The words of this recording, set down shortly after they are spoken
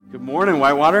Good morning,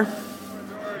 Whitewater.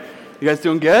 You guys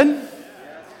doing good?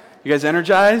 You guys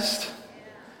energized?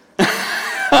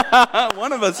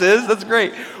 One of us is. That's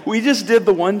great. We just did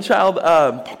the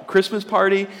one-child Christmas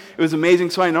party. It was amazing.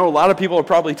 So I know a lot of people are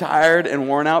probably tired and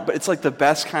worn out, but it's like the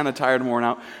best kind of tired and worn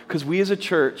out because we as a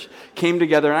church came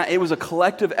together. And it was a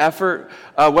collective effort,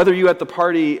 whether you at the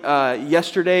party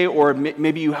yesterday or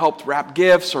maybe you helped wrap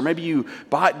gifts or maybe you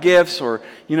bought gifts or,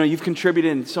 you've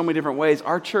contributed in so many different ways.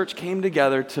 Our church came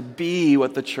together to be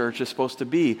what the church is supposed to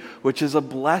be, which is a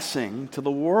blessing to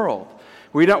the world.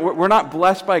 We're not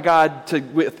blessed by God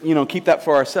to keep that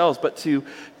for ourselves, but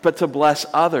to bless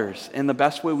others in the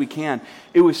best way we can.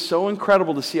 It was so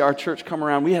incredible to see our church come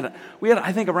around. We had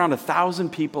I think around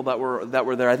 1,000 people that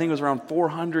were there. I think it was around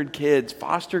 400 kids,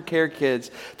 foster care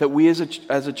kids that we as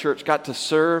a church got to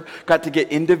serve, got to get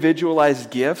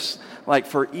individualized gifts like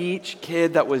for each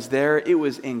kid that was there. It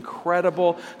was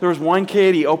incredible. There was one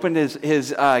kid, he opened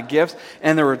his gifts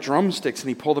and there were drumsticks and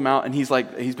he pulled them out and he's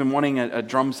been wanting a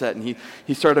drum set and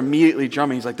he started immediately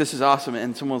drumming. He's like, this is awesome.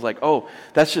 And someone was like, oh,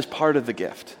 that's just part of the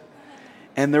gift.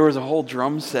 And there was a whole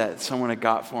drum set someone had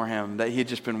got for him that he had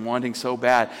just been wanting so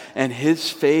bad. And his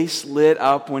face lit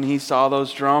up when he saw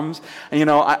those drums. And,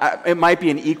 it might be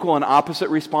an equal and opposite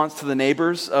response to the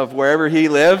neighbors of wherever he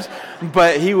lives,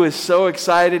 but he was so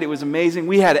excited. It was amazing.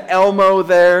 We had Elmo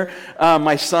there.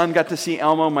 My son got to see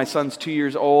Elmo. My son's 2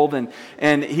 years old, and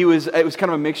it was kind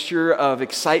of a mixture of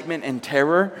excitement and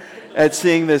terror at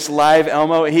seeing this live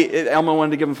Elmo. Elmo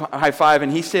wanted to give him a high five,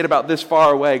 and he stayed about this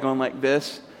far away, going like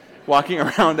this, walking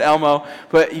around Elmo.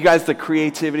 But you guys, the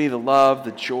creativity, the love,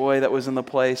 the joy that was in the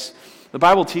place. The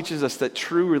Bible teaches us that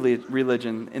true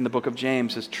religion in the book of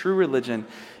James is true religion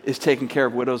is taking care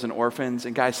of widows and orphans.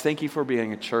 And guys, thank you for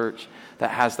being a church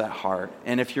that has that heart.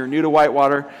 And if you're new to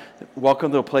Whitewater,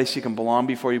 welcome to a place you can belong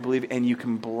before you believe, and you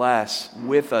can bless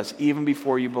with us even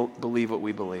before you believe what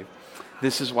we believe.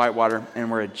 This is Whitewater,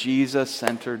 and we're a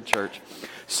Jesus-centered church.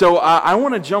 So I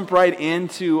want to jump right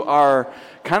into our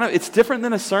it's different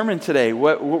than a sermon today.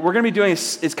 What we're going to be doing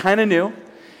is kind of new.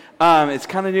 It's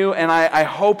kind of new, and I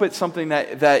hope it's something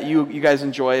that you guys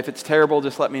enjoy. If it's terrible,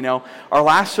 just let me know. Our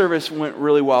last service went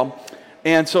really well,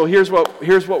 and so here's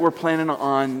what we're planning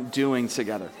on doing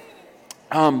together.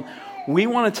 We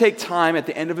want to take time at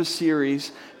the end of a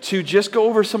series to just go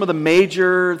over some of the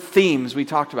major themes we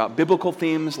talked about, biblical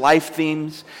themes, life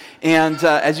themes. And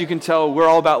as you can tell, we're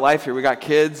all about life here. We got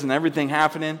kids and everything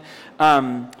happening.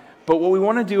 But what we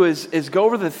want to do is go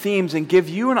over the themes and give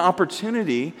you an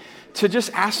opportunity to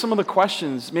just ask some of the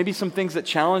questions, maybe some things that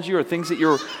challenge you or things that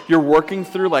you're working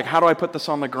through, like how do I put this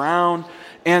on the ground?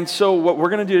 And so what we're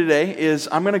going to do today is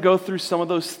I'm going to go through some of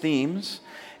those themes.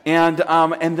 And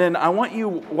then I want you,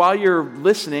 while you're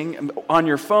listening on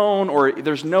your phone or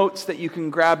there's notes that you can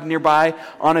grab nearby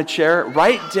on a chair,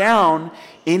 write down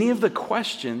any of the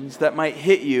questions that might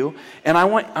hit you. And I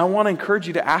want to encourage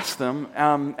you to ask them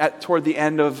toward the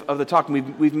end of the talk.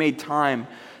 We've made time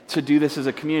to do this as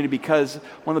a community because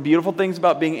one of the beautiful things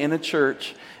about being in a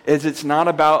church is it's not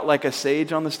about like a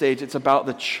sage on the stage. It's about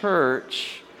the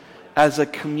church as a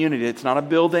community. It's not a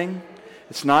building.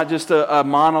 It's not just a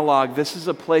monologue. This is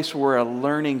a place where we're a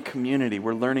learning community.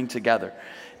 We're learning together.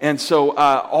 And so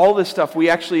all this stuff, I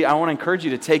want to encourage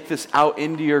you to take this out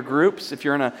into your groups, if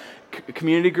you're in a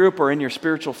community group or in your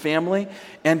spiritual family,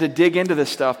 and to dig into this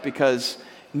stuff because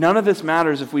none of this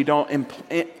matters if we don't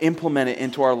implement it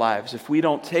into our lives. If we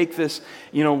don't take this,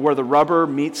 where the rubber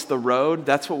meets the road,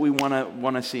 that's what we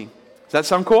want to see. Does that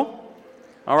sound cool?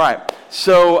 All right.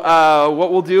 So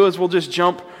what we'll do is we'll just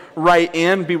jump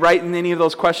be writing any of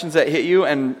those questions that hit you,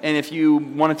 and if you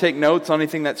want to take notes on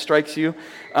anything that strikes you,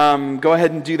 go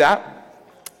ahead and do that.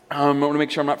 I want to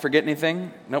make sure I'm not forgetting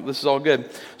anything. Nope, this is all good.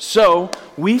 So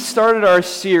we started our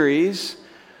series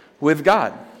with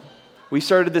God. We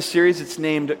started this series, it's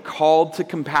named Called to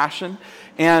Compassion,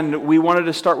 and we wanted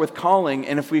to start with calling,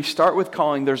 and if we start with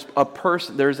calling, there's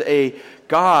a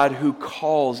God who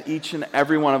calls each and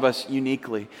every one of us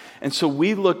uniquely. And so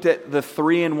we looked at the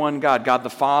three-in-one God the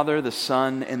Father, the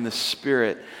Son, and the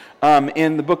Spirit.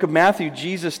 In the book of Matthew,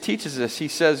 Jesus teaches us. He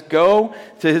says, go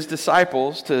to his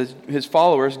disciples, to his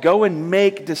followers, go and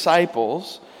make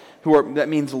disciples, that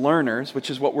means learners, which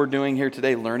is what we're doing here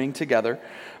today, learning together.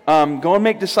 Go and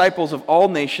make disciples of all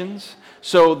nations.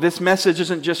 So this message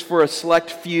isn't just for a select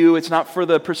few. It's not for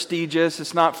the prestigious.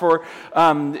 It's not for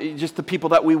just the people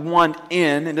that we want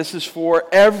in. And this is for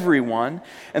everyone.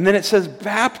 And then it says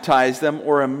baptize them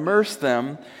or immerse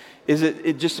them. Is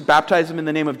it just baptize them in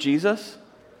the name of Jesus?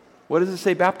 What does it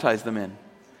say baptize them in?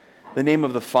 The name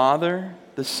of the Father,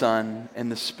 the Son,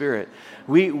 and the Spirit.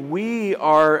 We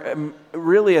are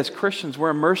really, as Christians, we're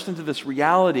immersed into this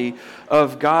reality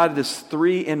of God, this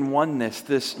three-in-oneness,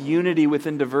 this unity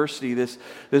within diversity, this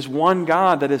one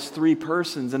God that is three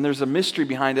persons, and there's a mystery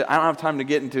behind it. I don't have time to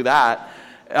get into that,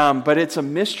 but it's a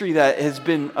mystery that has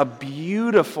been a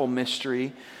beautiful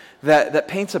mystery that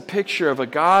paints a picture of a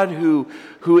God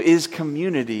who is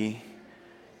community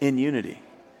in unity.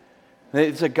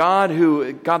 It's a God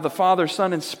who, God the Father,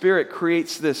 Son, and Spirit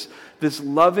creates this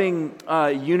loving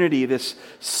unity, this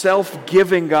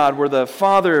self-giving God where the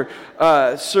Father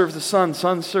serves the Son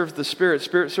serves the Spirit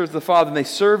serves the Father, and they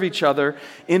serve each other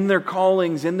in their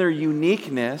callings, in their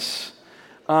uniqueness,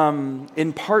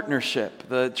 in partnership.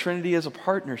 The Trinity is a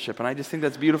partnership, and I just think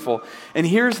that's beautiful. And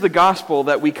here's the gospel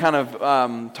that we kind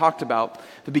of talked about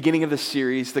at the beginning of this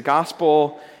series, the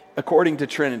gospel according to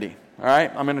Trinity. All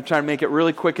right, I'm going to try to make it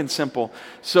really quick and simple.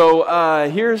 So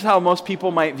here's how most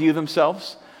people might view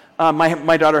themselves.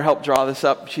 My daughter helped draw this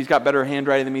up. She's got better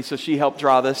handwriting than me, so she helped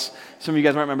draw this. Some of you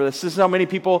guys might remember this. This is how many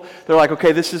people, they're like,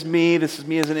 okay, this is me as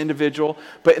an individual.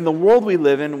 But in the world we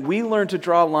live in, we learn to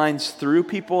draw lines through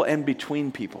people and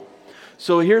between people.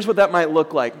 So here's what that might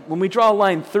look like. When we draw a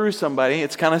line through somebody,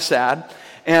 it's kind of sad.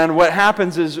 And what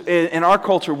happens is, in our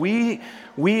culture, we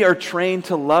are trained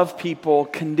to love people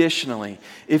conditionally.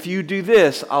 If you do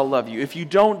this, I'll love you. If you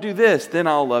don't do this, then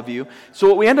I'll love you. So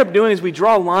what we end up doing is we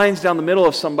draw lines down the middle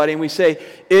of somebody and we say,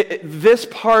 this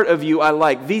part of you I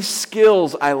like, these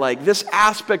skills I like, this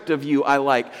aspect of you I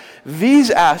like, these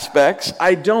aspects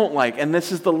I don't like. And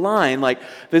this is the line, like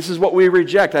this is what we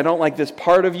reject. I don't like this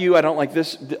part of you. I don't like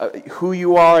this, who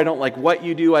you are. I don't like what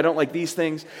you do. I don't like these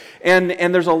things. And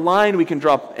there's a line we can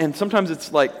draw. And sometimes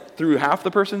it's like through half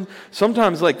the person.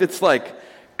 Sometimes it's like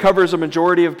covers a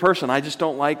majority of a person. I just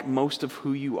don't like most of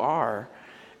who you are.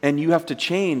 And you have to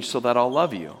change so that I'll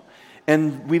love you.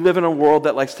 And we live in a world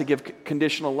that likes to give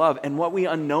conditional love. And what we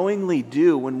unknowingly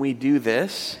do when we do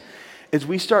this is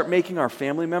we start making our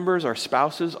family members, our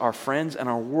spouses, our friends, and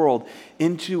our world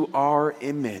into our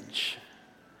image.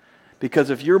 Because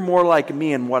if you're more like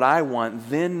me and what I want,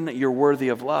 then you're worthy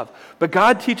of love. But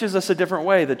God teaches us a different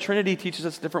way. The Trinity teaches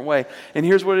us a different way. And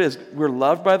here's what it is. We're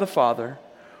loved by the Father.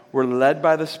 We're led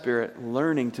by the Spirit,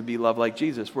 learning to be loved like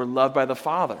Jesus. We're loved by the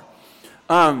Father.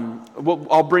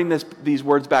 I'll bring these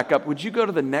words back up. Would you go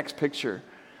to the next picture?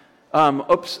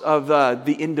 Of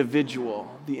the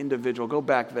individual. The individual. Go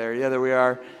back there. Yeah, there we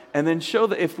are. And then show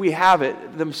that if we have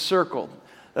it, them circled.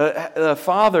 The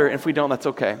Father, if we don't, that's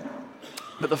okay.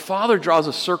 But the Father draws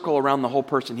a circle around the whole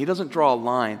person. He doesn't draw a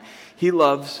line. He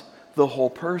loves the whole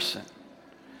person.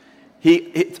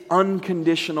 It's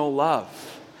unconditional love.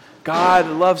 God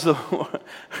loves the...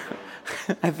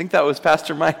 I think that was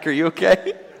Pastor Mike. Are you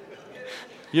okay?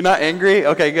 You're not angry?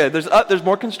 Okay, good. There's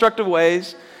more constructive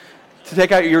ways to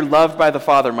take out, you're loved by the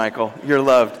Father, Michael. You're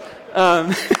loved.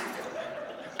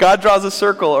 God draws a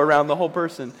circle around the whole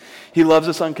person. He loves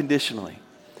us unconditionally.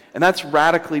 And that's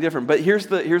radically different. But here's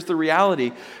the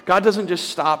reality. God doesn't just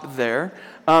stop there.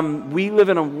 We live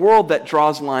in a world that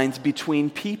draws lines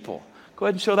between people. Go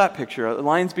ahead and show that picture,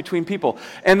 lines between people.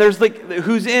 And there's like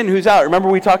who's in, who's out. Remember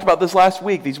we talked about this last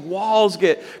week. These walls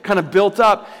get kind of built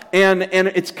up, and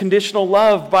it's conditional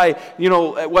love by,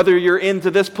 whether you're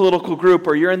into this political group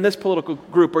or you're in this political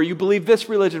group or you believe this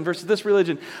religion versus this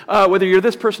religion, whether you're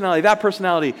this personality, that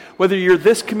personality, whether you're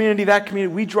this community, that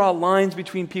community. We draw lines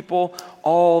between people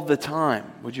all the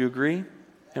time. Would you agree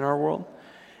in our world?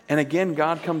 And again,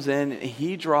 God comes in,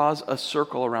 He draws a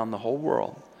circle around the whole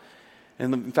world.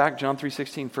 And in fact, John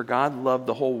 3:16, for God loved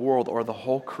the whole world, or the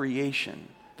whole creation.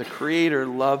 The Creator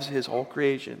loves His whole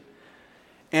creation.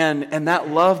 And that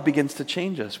love begins to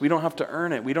change us. We don't have to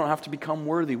earn it. We don't have to become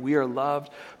worthy. We are loved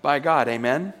by God.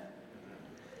 Amen?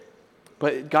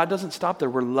 But God doesn't stop there.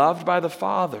 We're loved by the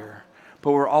Father,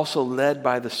 but we're also led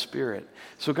by the Spirit.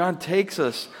 So God takes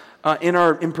us in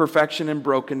our imperfection and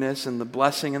brokenness and the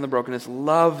blessing and the brokenness,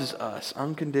 loves us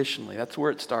unconditionally. That's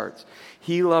where it starts.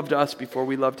 He loved us before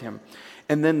we loved Him.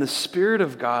 And then the Spirit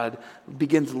of God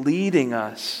begins leading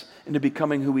us into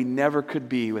becoming who we never could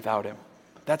be without Him.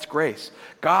 That's grace.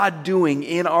 God doing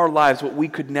in our lives what we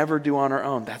could never do on our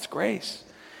own. That's grace.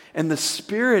 And the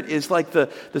Spirit is like the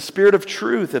Spirit of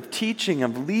truth, of teaching,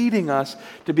 of leading us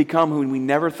to become who we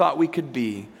never thought we could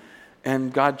be.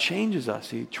 And God changes us.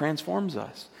 He transforms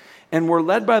us. And we're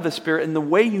led by the Spirit. And the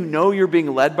way you know you're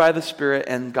being led by the Spirit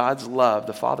and God's love,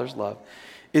 the Father's love,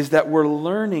 is that we're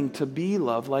learning to be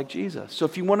loved like Jesus. So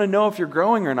if you want to know if you're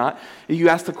growing or not, you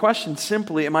ask the question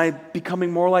simply, am I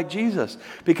becoming more like Jesus?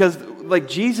 Because like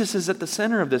Jesus is at the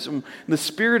center of this. And the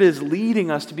Spirit is leading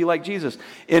us to be like Jesus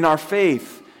in our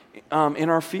faith, in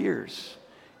our fears,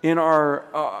 in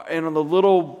the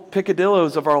little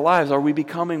picadillos of our lives? Are we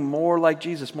becoming more like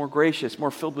Jesus, more gracious,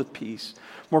 more filled with peace,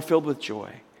 more filled with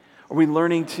joy? Are we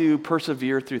learning to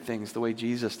persevere through things the way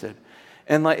Jesus did?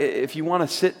 And if you want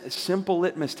a simple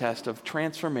litmus test of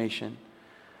transformation,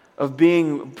 of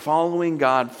following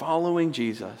God, following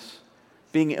Jesus,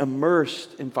 being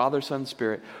immersed in Father, Son,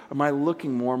 Spirit, am I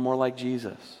looking more and more like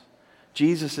Jesus?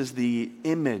 Jesus is the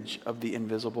image of the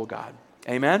invisible God.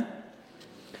 Amen?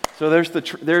 So there's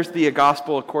the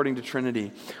gospel according to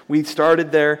Trinity. We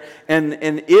started there, and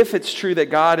if it's true that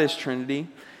God is Trinity,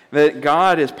 that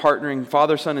God is partnering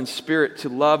Father, Son, and Spirit to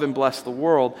love and bless the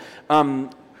world,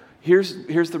 here's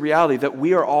the reality that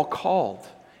we are all called.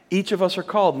 Each of us are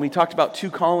called, and we talked about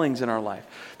two callings in our life.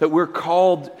 That we're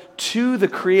called to the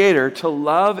Creator, to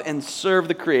love and serve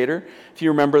the Creator, if you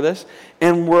remember this.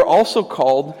 And we're also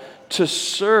called to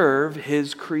serve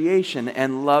His creation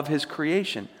and love His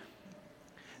creation.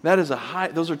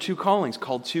 Those are two callings,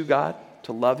 called to God,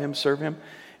 to love Him, serve Him,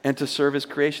 and to serve His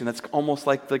creation. That's almost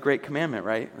like the Great Commandment,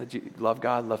 right? That you love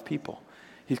God, love people.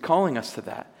 He's calling us to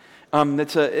that.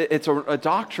 It's a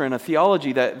doctrine, a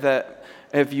theology that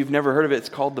if you've never heard of it, it's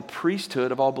called the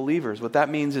priesthood of all believers. What that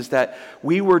means is that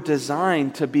we were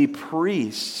designed to be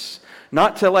priests,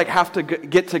 not to have to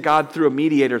get to God through a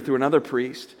mediator, through another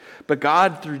priest, but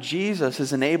God through Jesus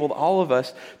has enabled all of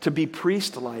us to be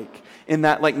priest-like in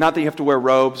that, not that you have to wear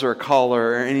robes or a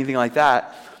collar or anything like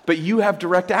that, but you have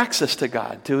direct access to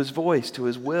God, to His voice, to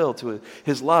His will, to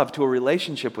His love, to a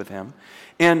relationship with Him.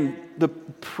 And the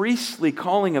priestly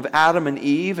calling of Adam and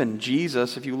Eve and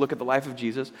Jesus, if you look at the life of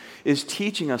Jesus, is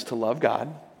teaching us to love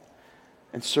God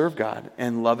and serve God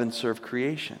and love and serve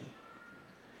creation.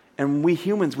 And we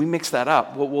humans, we mix that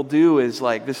up. What we'll do is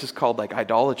this is called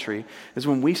idolatry, is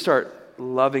when we start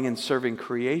loving and serving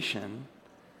creation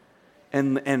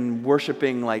and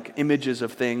worshiping images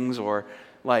of things or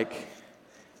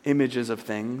images of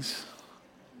things.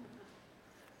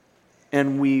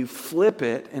 And we flip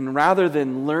it, and rather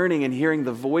than learning and hearing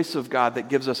the voice of God that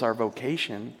gives us our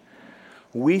vocation,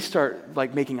 we start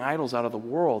making idols out of the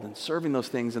world and serving those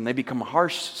things, and they become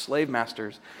harsh slave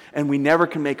masters, and we never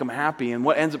can make them happy. And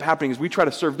what ends up happening is we try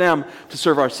to serve them to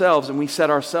serve ourselves, and we set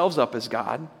ourselves up as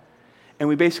God, and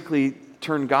we basically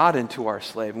turn God into our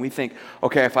slave. And we think,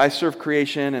 okay, if I serve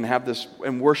creation and have this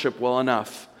and worship well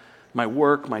enough, my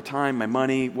work, my time, my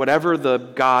money, whatever the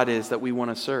God is that we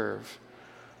want to serve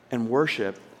and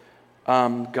worship,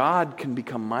 God can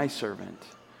become my servant.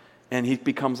 And He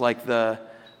becomes like the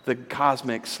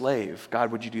cosmic slave.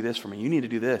 God, would you do this for me? You need to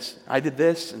do this. I did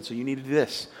this, and so you need to do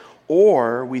this.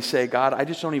 Or we say, God, I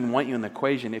just don't even want you in the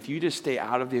equation. If you just stay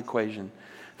out of the equation,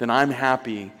 then I'm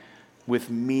happy with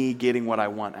me getting what I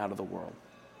want out of the world.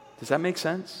 Does that make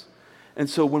sense? And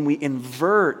so when we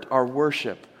invert our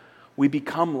worship, we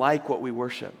become like what we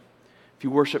worship. If you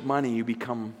worship money, you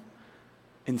become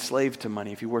enslaved to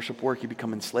money. If you worship work, you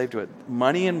become enslaved to it.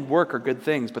 Money and work are good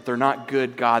things, but they're not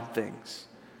good God things.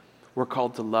 We're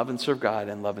called to love and serve God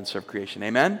and love and serve creation.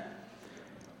 Amen?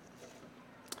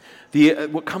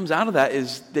 What comes out of that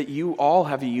is that you all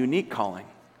have a unique calling.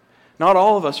 Not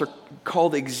all of us are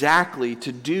called exactly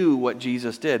to do what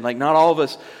Jesus did. Not all of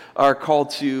us are called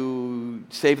to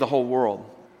save the whole world.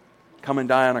 Come and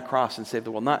die on a cross and save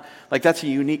the world. Not that's a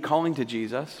unique calling to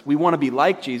Jesus. We want to be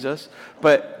like Jesus,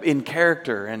 but in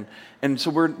character. And so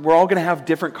we're all going to have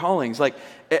different callings.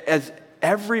 As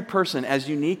every person, as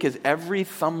unique as every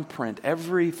thumbprint,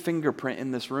 every fingerprint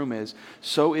in this room is,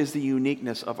 so is the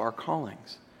uniqueness of our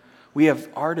callings. We have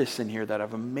artists in here that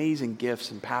have amazing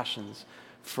gifts and passions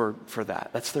for that.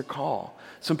 That's their call.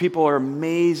 Some people are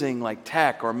amazing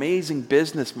tech or amazing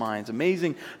business minds,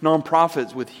 amazing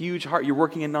nonprofits with huge heart. You're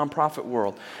working in nonprofit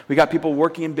world. We got people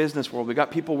working in business world. We got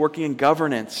people working in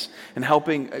governance and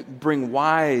helping bring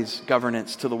wise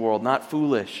governance to the world, not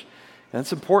foolish. And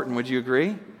that's important. Would you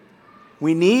agree?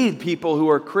 We need people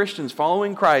who are Christians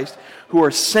following Christ, who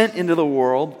are sent into the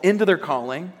world, into their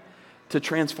calling, to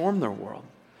transform their world.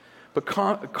 But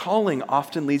calling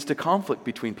often leads to conflict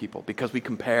between people because we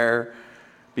compare,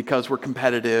 because we're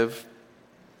competitive.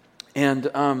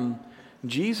 And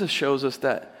Jesus shows us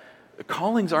that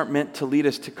callings aren't meant to lead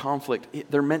us to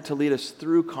conflict. They're meant to lead us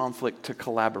through conflict to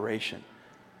collaboration.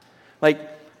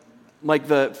 Like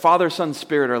the Father, Son,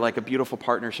 Spirit are a beautiful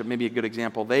partnership. Maybe a good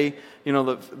example. They,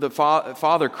 the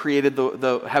Father created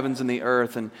the heavens and the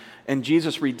earth, and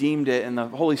Jesus redeemed it, and the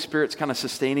Holy Spirit's kind of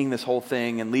sustaining this whole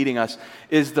thing and leading us.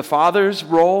 Is the Father's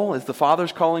role, is the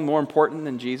Father's calling more important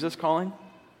than Jesus' calling?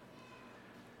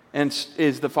 And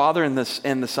is the Father and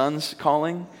the Son's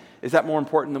calling, is that more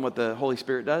important than what the Holy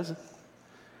Spirit does?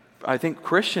 I think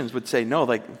Christians would say no,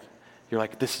 You're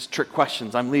like, this is trick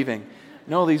questions, I'm leaving.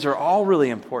 No, these are all really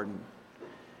important.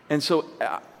 And so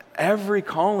every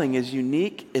calling is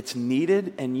unique, it's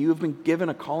needed, and you have been given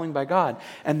a calling by God.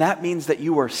 And that means that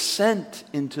you are sent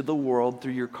into the world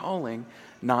through your calling,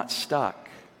 not stuck.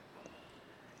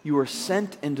 You are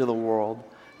sent into the world,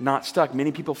 not stuck.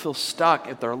 Many people feel stuck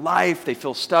at their life. They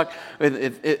feel stuck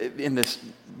in this,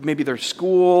 maybe their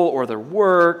school or their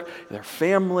work, their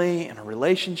family, and a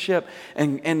relationship.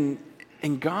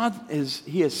 And God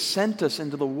He has sent us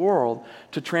into the world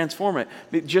to transform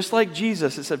it. Just like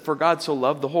Jesus, it said, for God so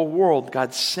loved the whole world,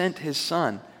 God sent His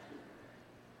Son.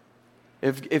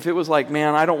 If it was like,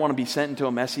 man, I don't want to be sent into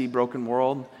a messy, broken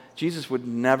world, Jesus would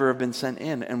never have been sent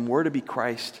in. And we're to be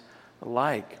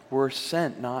Christ-like. We're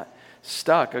sent, not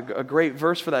stuck. A great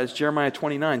verse for that is Jeremiah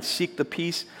 29. Seek the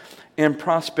peace and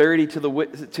prosperity to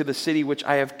the city which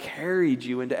I have carried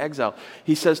you into exile.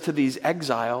 He says to these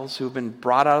exiles who have been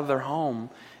brought out of their home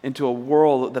into a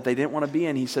world that they didn't want to be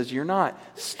in, he says, you're not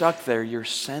stuck there, you're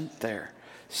sent there.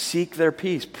 Seek their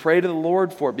peace. Pray to the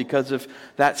Lord for it, because if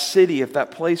that city, if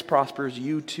that place prospers,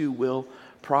 you too will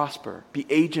prosper. Be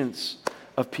agents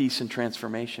of peace and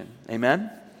transformation.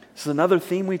 Amen? This is another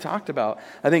theme we talked about.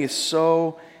 I think it's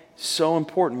so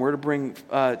important. We're to bring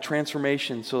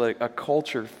transformation so that a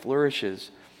culture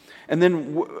flourishes. And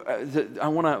then I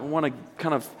want to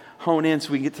kind of hone in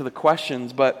so we can get to the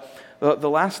questions. But the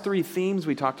last three themes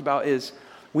we talked about is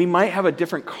we might have a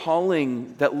different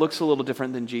calling that looks a little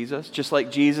different than Jesus. Just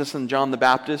like Jesus and John the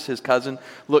Baptist, his cousin,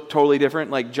 looked totally different.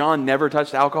 Like John never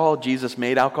touched alcohol. Jesus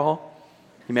made alcohol.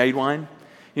 He made wine.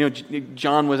 You know,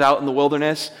 John was out in the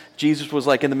wilderness. Jesus was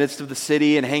like in the midst of the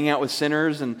city and hanging out with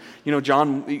sinners. And, you know,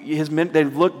 John, they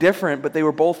looked different, but they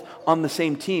were both on the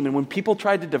same team. And when people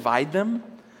tried to divide them,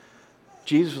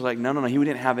 Jesus was like, no, he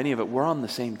didn't have any of it. We're on the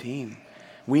same team.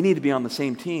 We need to be on the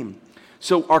same team.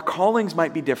 So our callings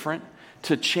might be different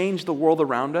to change the world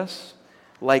around us.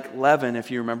 Like leaven, if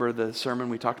you remember the sermon,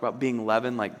 we talked about being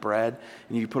leaven like bread.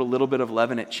 And you put a little bit of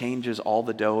leaven, it changes all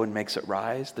the dough and makes it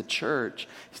rise. The church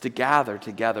is to gather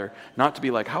together, not to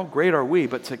be like, how great are we,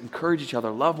 but to encourage each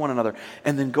other, love one another,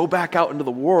 and then go back out into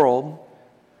the world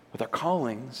with our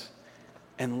callings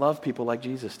and love people like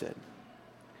Jesus did.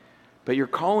 But your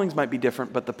callings might be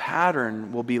different, but the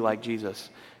pattern will be like Jesus.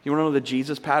 You want to know the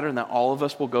Jesus pattern that all of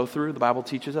us will go through, the Bible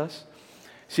teaches us?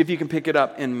 See if you can pick it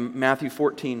up in Matthew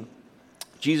 14.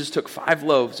 Jesus took 5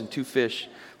 loaves and 2 fish,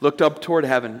 looked up toward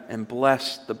heaven, and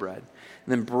blessed the bread.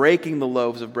 And then breaking the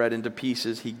loaves of bread into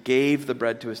pieces, he gave the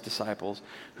bread to his disciples,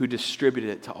 who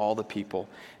distributed it to all the people.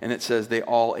 And it says they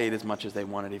all ate as much as they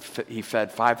wanted. He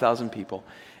fed 5,000 people.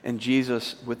 And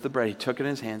Jesus, with the bread, he took it in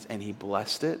his hands, and he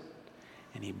blessed it,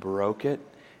 and he broke it,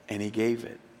 and he gave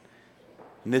it.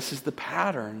 And this is the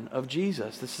pattern of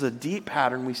Jesus. This is a deep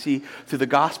pattern we see through the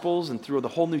Gospels and through the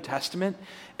whole New Testament.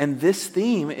 And this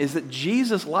theme is that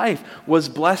Jesus' life was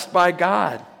blessed by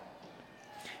God.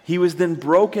 He was then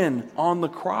broken on the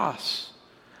cross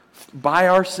by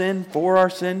our sin, for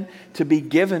our sin, to be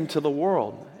given to the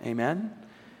world. Amen?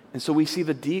 And so we see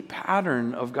the deep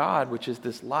pattern of God, which is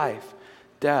this life,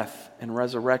 death, and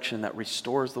resurrection that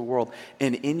restores the world.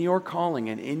 And in your calling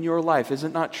and in your life, is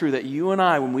it not true that you and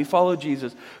I, when we follow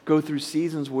Jesus, go through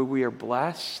seasons where we are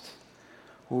blessed,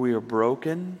 where we are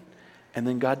broken, and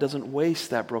then God doesn't waste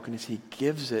that brokenness. He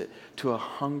gives it to a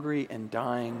hungry and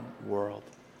dying world.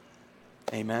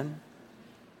 Amen?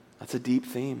 That's a deep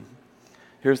theme.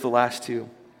 Here's the last two.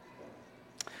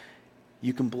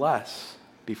 You can bless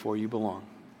before you belong.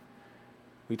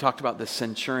 We talked about this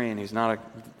centurion who's not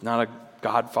a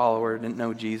God follower, didn't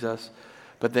know Jesus,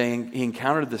 but he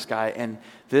encountered this guy, and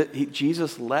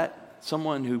Jesus let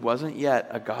someone who wasn't yet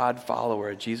a God follower,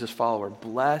 a Jesus follower,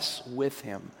 bless with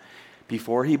him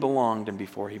before he belonged and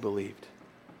before he believed.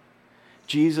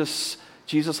 Jesus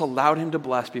allowed him to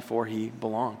bless before he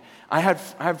belonged. I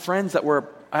have friends that were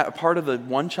a part of the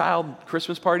one-child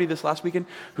Christmas party this last weekend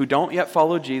who don't yet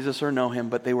follow Jesus or know him,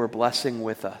 but they were blessing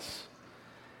with us.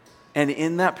 And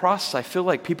in that process, I feel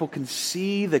like people can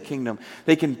see the kingdom.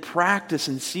 They can practice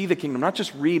and see the kingdom, not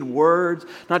just read words,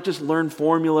 not just learn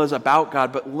formulas about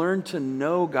God, but learn to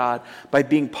know God by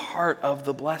being part of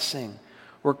the blessing.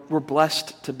 We're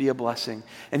blessed to be a blessing.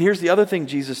 And here's the other thing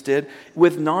Jesus did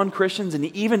with non-Christians and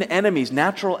even enemies,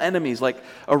 natural enemies, like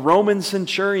a Roman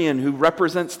centurion who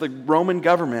represents the Roman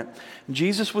government.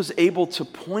 Jesus was able to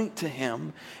point to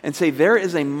him and say, there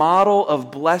is a model of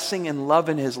blessing and love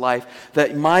in his life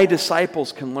that my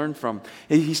disciples can learn from.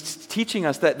 He's teaching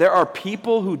us that there are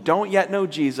people who don't yet know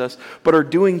Jesus, but are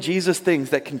doing Jesus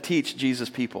things that can teach Jesus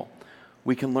people.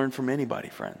 We can learn from anybody,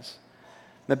 friends.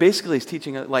 That basically is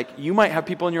teaching, like, you might have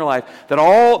people in your life that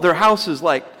all their house is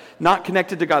like not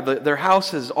connected to God. Their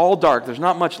house is all dark. There's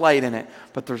not much light in it,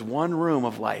 but there's one room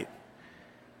of light.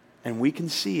 And we can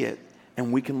see it,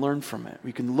 and we can learn from it.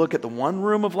 We can look at the one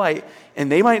room of light,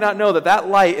 and they might not know that that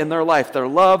light in their life, their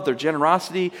love, their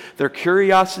generosity, their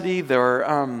curiosity, their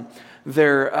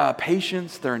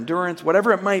patience, their endurance,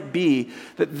 whatever it might be,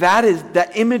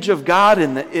 that image of God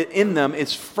in them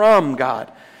is from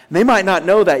God. And they might not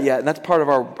know that yet, and that's part of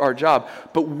our job,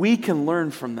 but we can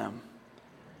learn from them.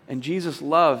 And Jesus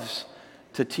loves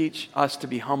to teach us to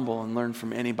be humble and learn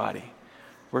from anybody.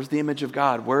 Where's the image of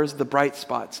God? Where's the bright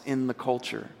spots in the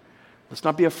culture? Let's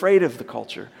not be afraid of the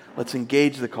culture. Let's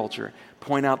engage the culture.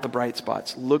 Point out the bright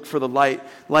spots. Look for the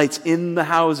lights in the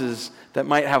houses that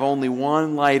might have only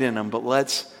one light in them, but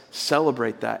let's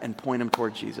celebrate that and point them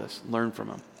toward Jesus. Learn from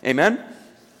him. Amen?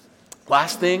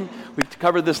 Last thing, we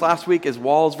covered this last week, is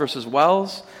walls versus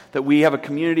wells. That we have a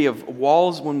community of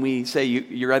walls when we say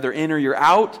you're either in or you're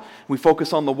out. We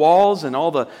focus on the walls and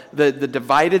all the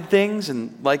divided things,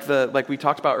 and like we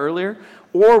talked about earlier.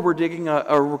 Or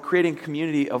we're creating a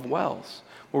community of wells,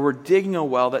 where we're digging a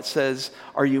well that says,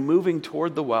 are you moving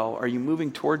toward the well? Are you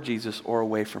moving toward Jesus or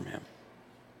away from him?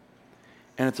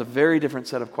 And it's a very different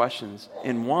set of questions.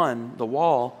 In one, the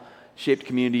wall-shaped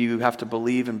community, you have to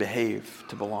believe and behave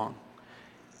to belong.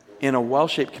 In a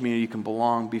well-shaped community, you can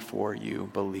belong before you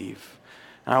believe.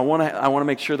 And I want to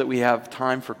make sure that we have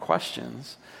time for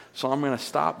questions, so I'm going to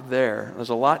stop there. There's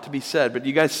a lot to be said, but do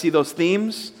you guys see those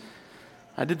themes?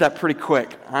 I did that pretty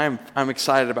quick. I'm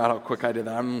excited about how quick I did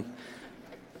that.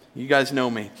 You guys know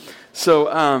me. So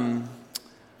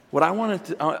what I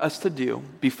wanted us to do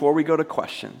before we go to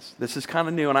questions, this is kind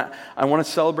of new, and I want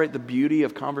to celebrate the beauty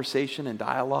of conversation and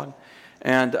dialogue.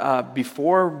 And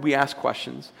before we ask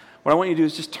questions, what I want you to do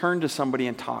is just turn to somebody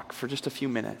and talk for just a few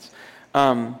minutes.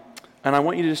 And I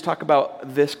want you to just talk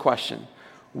about this question.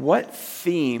 What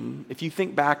theme, if you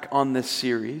think back on this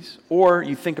series, or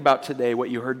you think about today, what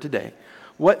you heard today,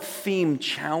 what theme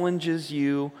challenges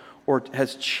you or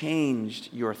has changed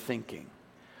your thinking?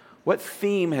 What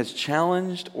theme has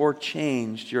challenged or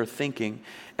changed your thinking?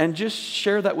 And just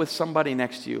share that with somebody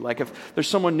next to you. Like if there's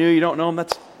someone new, you don't know them,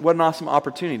 what an awesome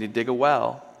opportunity to dig a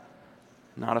well.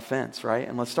 Not a fence, right?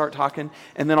 And let's start talking,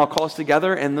 and then I'll call us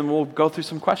together, and then we'll go through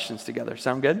some questions together.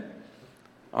 Sound good?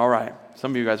 All right.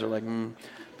 Some of you guys are like,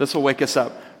 this will wake us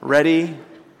up. Ready?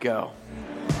 Go.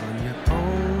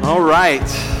 All right.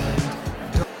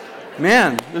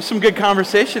 Man, there's some good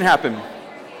conversation happening.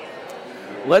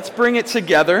 Let's bring it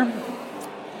together.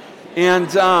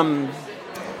 And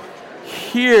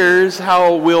here's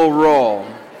how we'll roll.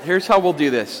 Here's how we'll do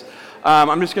this.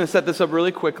 I'm just going to set this up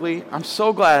really quickly. I'm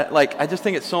so glad, I just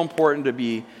think it's so important to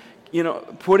be,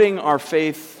 putting our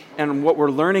faith and what we're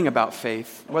learning about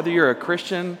faith, whether you're a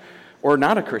Christian or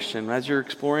not a Christian, as you're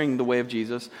exploring the way of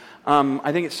Jesus,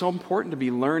 I think it's so important to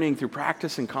be learning through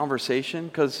practice and conversation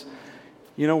because,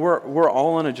 we're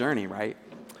all on a journey, right?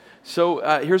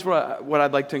 So here's what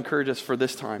I'd like to encourage us for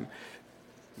this time.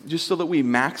 Just so that we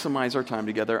maximize our time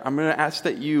together, I'm going to ask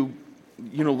that you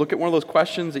look at one of those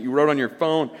questions that you wrote on your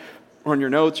phone or on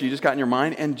your notes or you just got in your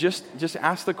mind, and just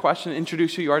ask the question,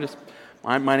 introduce who you are. Just,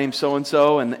 my name's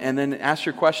so-and-so, and then ask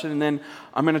your question, and then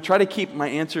I'm going to try to keep my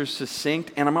answers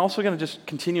succinct, and I'm also going to just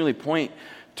continually point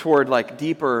toward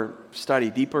deeper study,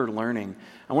 deeper learning.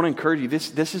 I want to encourage you,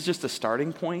 this is just a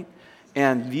starting point,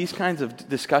 and these kinds of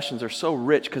discussions are so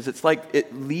rich because it's like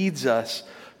it leads us.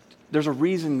 There's a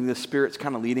reason the Spirit's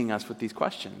kind of leading us with these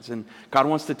questions, and God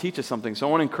wants to teach us something. So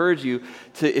I want to encourage you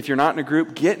to, if you're not in a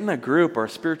group, get in a group or a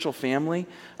spiritual family.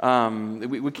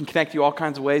 We can connect you all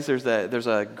kinds of ways. There's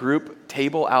a group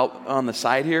table out on the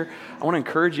side here. I want to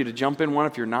encourage you to jump in one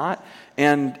if you're not,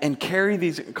 and carry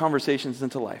these conversations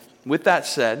into life. With that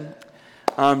said,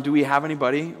 do we have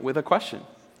anybody with a question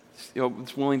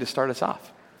that's willing to start us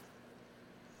off?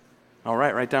 All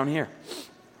right down here.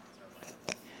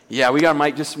 Yeah, we got a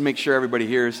mic just to make sure everybody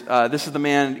hears. This is the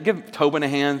man. Give Tobin a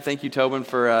hand. Thank you, Tobin,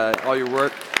 for all your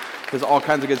work. There's all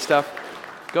kinds of good stuff.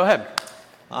 Go ahead.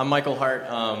 I'm Michael Hart.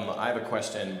 I have a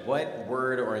question. What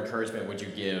word or encouragement would you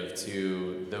give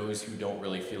to those who don't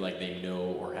really feel like they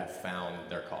know or have found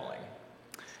their calling?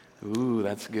 Ooh,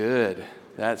 that's good.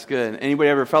 That's good. Anybody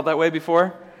ever felt that way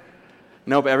before?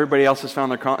 Nope, everybody else has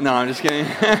found their calling. No, I'm just kidding.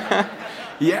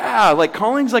 Yeah,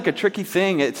 calling's a tricky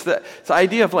thing. It's the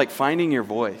idea of finding your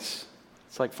voice.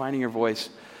 It's like finding your voice.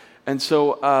 And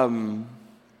so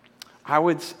I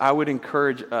would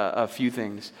encourage a few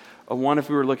things. One, if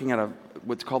we were looking at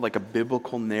what's called a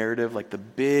biblical narrative, the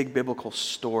big biblical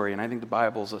story, and I think the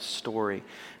Bible's a story. And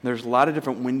there's a lot of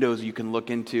different windows you can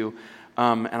look into.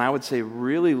 And I would say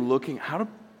really looking, how do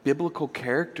biblical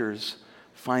characters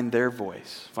find their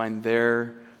voice, find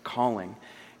their calling?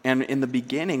 And in the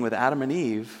beginning with Adam and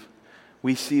Eve,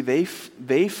 we see they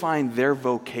find their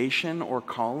vocation or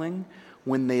calling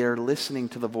when they are listening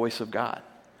to the voice of God.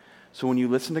 So when you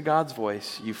listen to God's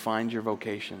voice, you find your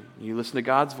vocation. You listen to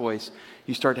God's voice,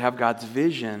 you start to have God's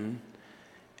vision,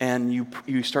 and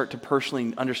you start to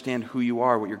personally understand who you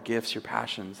are, what your gifts, your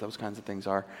passions, those kinds of things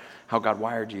are, how God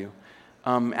wired you.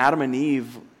 Adam and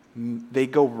Eve, they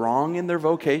go wrong in their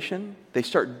vocation. They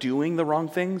start doing the wrong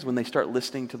things when they start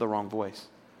listening to the wrong voice.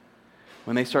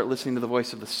 When they start listening to the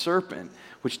voice of the serpent,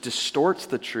 which distorts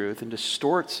the truth and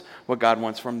distorts what God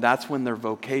wants from them, that's when their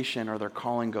vocation or their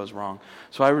calling goes wrong.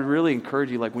 So I would really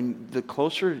encourage you, like when the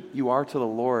closer you are to the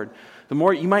Lord, the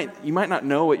more you might not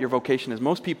know what your vocation is.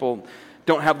 Most people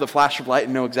don't have the flash of light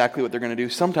and know exactly what they're going to do.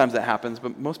 Sometimes that happens,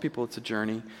 but most people it's a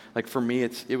journey. Like for me,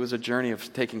 it was a journey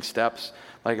of taking steps.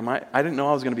 Like I didn't know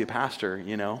I was going to be a pastor,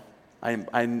 you know.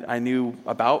 I knew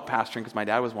about pastoring because my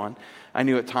dad was one. I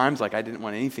knew at times like I didn't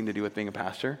want anything to do with being a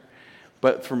pastor.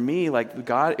 But for me, like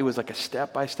God, it was like a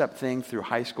step-by-step thing through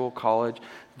high school, college,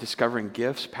 discovering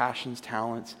gifts, passions,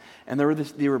 talents. And there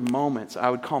were moments, I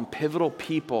would call them pivotal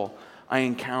people I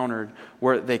encountered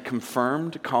where they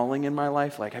confirmed calling in my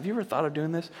life. Like, have you ever thought of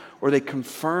doing this? Or they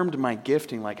confirmed my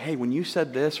gifting. Like, hey, when you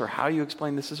said this or how you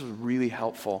explained this was really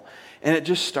helpful. And it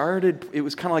just started, it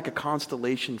was kind of like a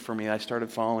constellation for me. I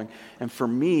started following. And for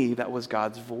me, that was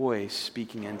God's voice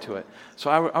speaking into it.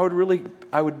 So I would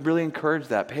really encourage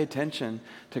that. Pay attention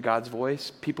to God's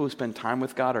voice. People who spend time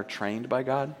with God are trained by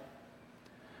God.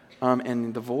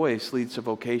 And the voice leads to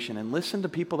vocation. And listen to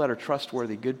people that are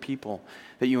trustworthy, good people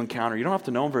that you encounter. You don't have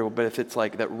to know them very well, but if it's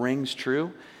like that rings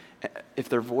true, if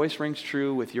their voice rings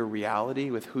true with your reality,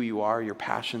 with who you are, your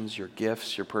passions, your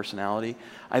gifts, your personality,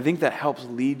 I think that helps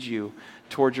lead you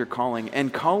towards your calling.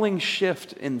 And callings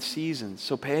shift in seasons,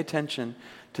 so pay attention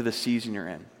to the season you're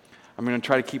in. I'm going to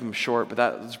try to keep them short, but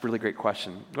that was a really great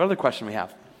question. What other question we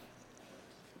have?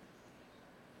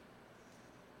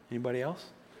 Anybody else?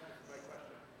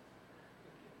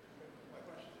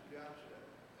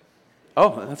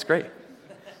 Oh, that's great.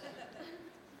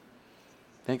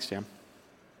 Thanks, Jam.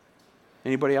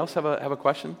 Anybody else have a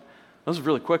question? This is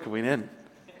really quick. We didn't.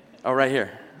 Oh, right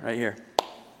here.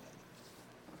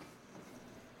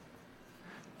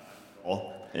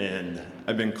 And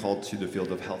I've been called to the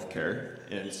field of healthcare.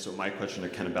 And so my question to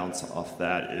kind of bounce off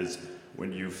that is,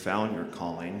 when you found your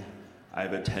calling, I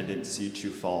have a tendency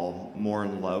to fall more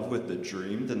in love with the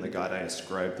dream than the God I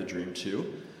ascribe the dream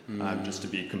to. Just to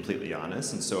be completely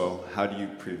honest. And so how do you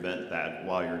prevent that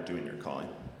while you're doing your calling?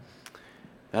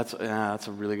 That's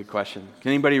a really good question.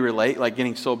 Can anybody relate, like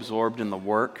getting so absorbed in the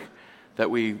work that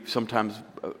we sometimes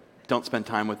don't spend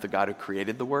time with the God who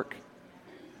created the work?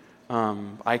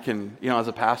 I can, as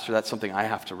a pastor, that's something I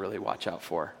have to really watch out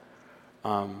for.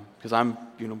 Because I'm,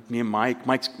 me and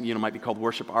Mike's, might be called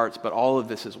worship arts, but all of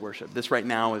this is worship. This right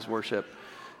now is worship.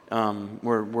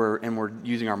 We're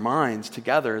using our minds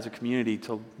together as a community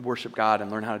to worship God and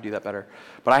learn how to do that better.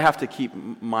 But I have to keep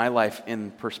my life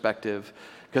in perspective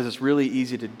because it's really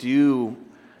easy to do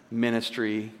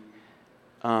ministry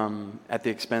at the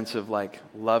expense of like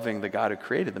loving the God who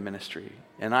created the ministry.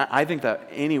 And I think that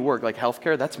any work like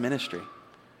healthcare, that's ministry.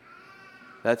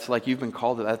 That's like you've been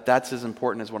called to that. That's as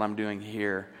important as what I'm doing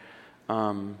here.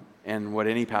 And what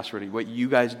any pastor would do, what you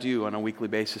guys do on a weekly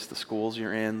basis, the schools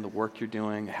you're in, the work you're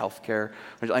doing, healthcare.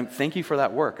 Thank you for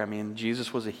that work. I mean,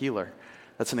 Jesus was a healer.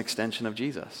 That's an extension of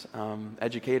Jesus.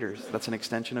 Educators, that's an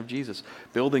extension of Jesus.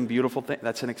 Building beautiful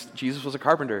things, Jesus was a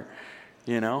carpenter.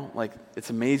 It's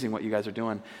amazing what you guys are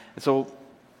doing. And so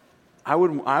I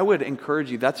would encourage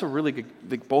you, that's a really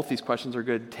good, both these questions are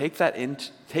good. Take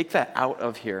that out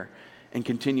of here and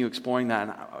continue exploring that.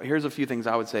 And here's a few things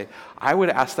I would say. I would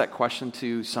ask that question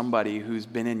to somebody who's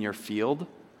been in your field.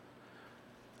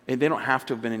 And they don't have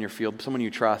to have been in your field. Someone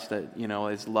you trust that,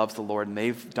 loves the Lord, and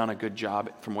they've done a good job,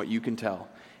 from what you can tell,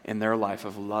 in their life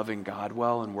of loving God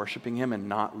well and worshiping Him and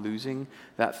not losing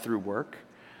that through work.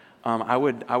 I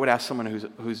would ask someone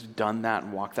who's done that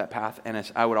and walked that path. And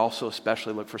I would also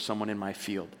especially look for someone in my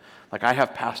field. Like I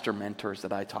have pastor mentors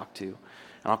that I talk to.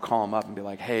 And I'll call them up and be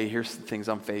like, hey, here's the things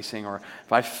I'm facing. Or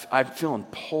if I'm feeling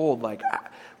pulled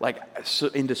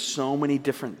into so many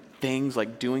different things,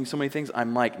 like doing so many things,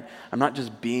 I'm not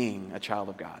just being a child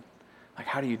of God. Like,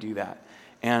 how do you do that?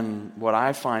 And what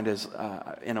I find is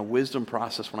in a wisdom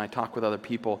process, when I talk with other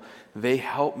people, they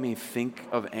help me think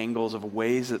of angles of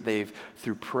ways that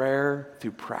through prayer,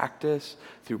 through practice,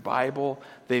 through Bible,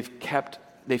 they've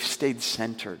stayed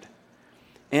centered.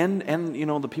 And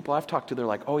the people I've talked to, they're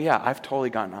like, oh yeah, I've totally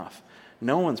gotten off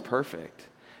No one's perfect.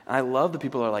 And I love the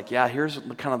people that are like, yeah, here's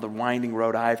kind of the winding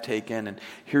road I've taken, and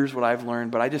here's what I've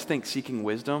learned. But I just think seeking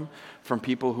wisdom from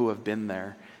people who have been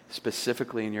there,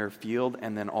 specifically in your field,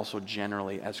 and then also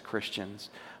generally as Christians,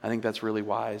 I think that's really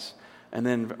wise. And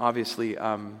then obviously,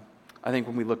 I think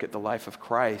when we look at the life of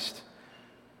Christ,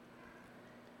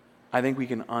 I think we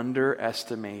can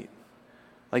underestimate.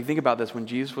 Like, think about this. When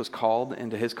Jesus was called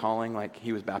into his calling, like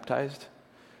he was baptized,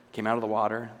 came out of the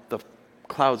water, the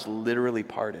clouds literally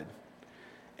parted.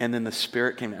 And then the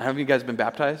Spirit came. Have you guys been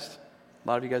baptized? A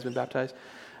lot of you guys been baptized?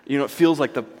 You know, it feels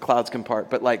like the clouds can part,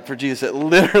 but like for Jesus, it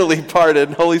literally parted.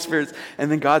 Holy Spirit.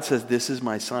 And then God says, this is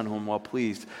my Son whom I'm well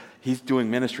pleased. He's doing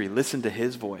ministry. Listen to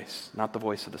his voice, not the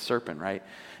voice of the serpent, right?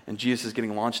 And Jesus is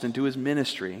getting launched into his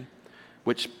ministry,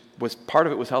 which was part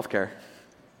of it was healthcare.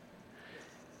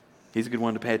 He's a good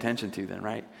one to pay attention to then,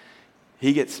 right?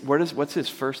 He gets, what's his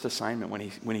first assignment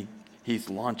when he's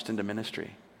launched into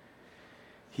ministry?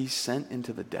 He's sent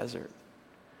into the desert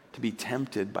to be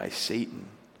tempted by Satan.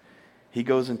 He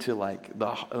goes into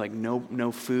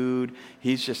no food.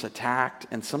 He's just attacked.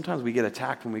 And sometimes we get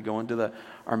attacked when we go into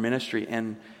our ministry.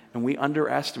 And we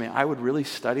underestimate. I would really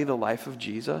study the life of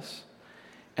Jesus.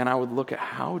 And I would look at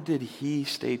how did he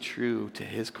stay true to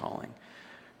his calling?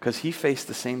 Because he faced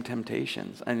the same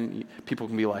temptations. And people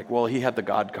can be like, well, he had the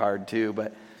God card too.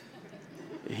 But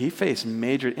he faced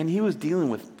major, and he was dealing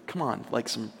with, like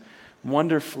some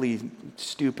wonderfully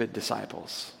stupid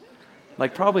disciples.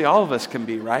 Like probably all of us can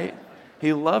be, right?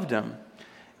 He loved them.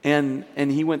 And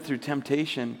he went through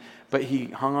temptation, but he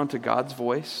hung on to God's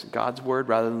voice, God's word,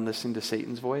 rather than listening to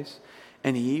Satan's voice.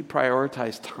 And he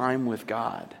prioritized time with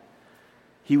God.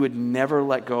 He would never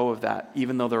let go of that,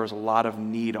 even though there was a lot of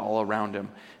need all around him.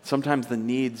 Sometimes the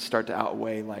needs start to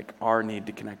outweigh like our need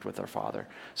to connect with our Father.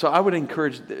 So I would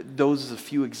encourage those as a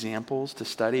few examples to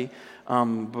study,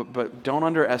 but don't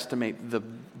underestimate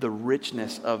the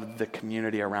richness of the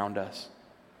community around us.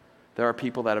 There are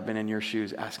people that have been in your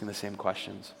shoes asking the same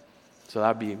questions. So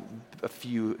that would be a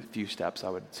few steps I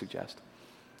would suggest.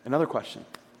 Another question.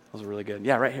 Those are really good.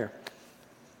 Yeah, right here.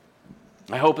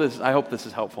 I hope this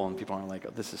is helpful and people aren't like,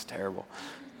 oh, this is terrible.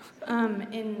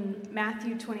 In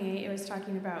Matthew 28, it was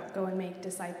talking about go and make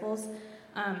disciples.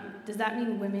 Does that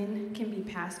mean women can be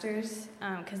pastors?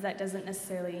 Because that doesn't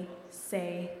necessarily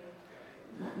say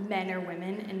men or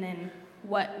women. And then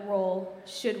what role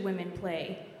should women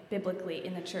play biblically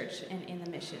in the church and in the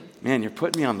mission? Man, you're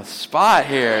putting me on the spot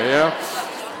here. You know?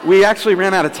 We actually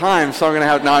ran out of time, so I'm going to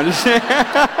have, no, I'm just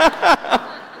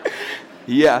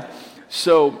yeah.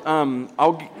 So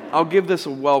I'll give this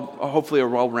hopefully a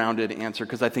well-rounded answer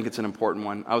because I think it's an important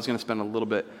one. I was going to spend a little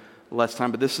bit less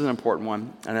time, but this is an important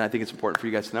one, and I think it's important for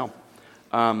you guys to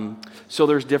know. So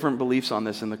there's different beliefs on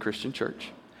this in the Christian church.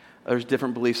 There's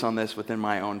different beliefs on this within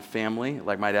my own family.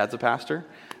 Like my dad's a pastor.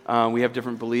 We have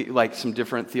different some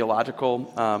different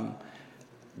theological.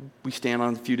 We stand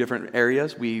on a few different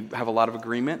areas. We have a lot of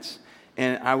agreements.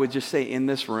 And I would just say in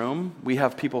this room, we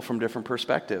have people from different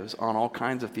perspectives on all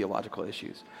kinds of theological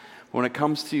issues. When it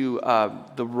comes to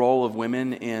the role of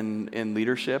women in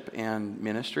leadership and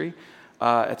ministry,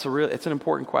 it's an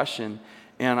important question.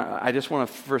 And I just want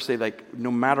to first say, like,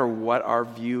 no matter what our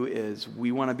view is,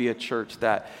 we want to be a church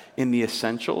that in the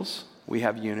essentials, we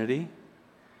have unity.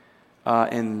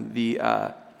 In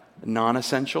the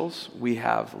non-essentials, we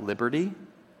have liberty.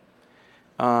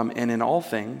 And in all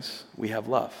things, we have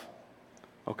love.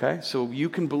 Okay, so you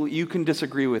can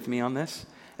disagree with me on this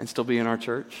and still be in our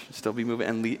church, still be moving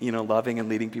and loving and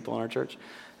leading people in our church,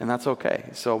 and that's okay.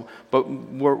 So, but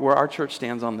where our church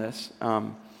stands on this,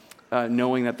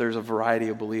 knowing that there's a variety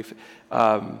of belief,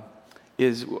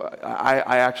 is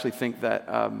I actually think that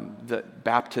that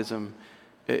baptism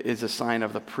is a sign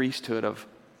of the priesthood of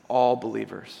all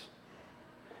believers.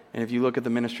 And if you look at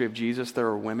the ministry of Jesus, there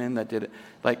are women that did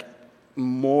like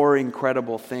more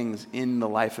incredible things in the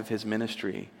life of his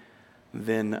ministry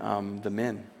than the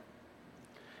men.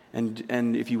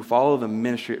 And if you follow the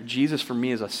ministry, Jesus for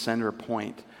me is a center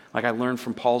point. Like I learned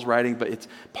from Paul's writing, but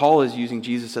Paul is using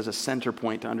Jesus as a center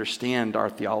point to understand our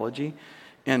theology.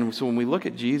 And so when we look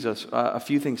at Jesus, a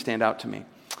few things stand out to me.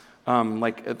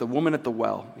 Like at the woman at the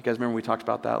well. You guys remember we talked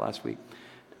about that last week?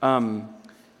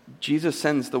 Jesus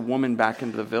sends the woman back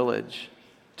into the village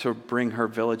to bring her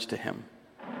village to him.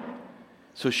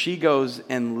 So she goes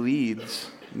and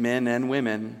leads men and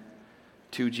women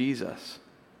to Jesus.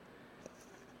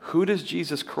 Who does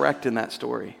Jesus correct in that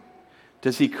story?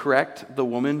 Does he correct the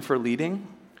woman for leading,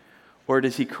 or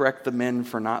does he correct the men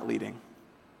for not leading?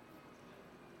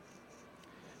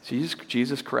 So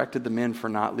Jesus corrected the men for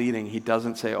not leading. He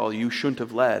doesn't say, oh, you shouldn't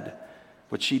have led.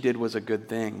 What she did was a good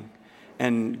thing.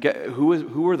 And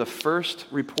who were the first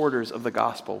reporters of the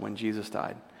gospel when Jesus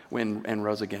died, and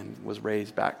rose again, was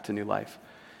raised back to new life?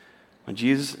 When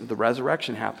the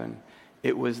resurrection happened,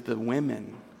 it was the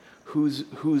women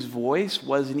whose voice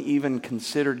wasn't even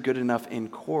considered good enough in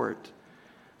court.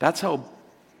 That's how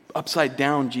upside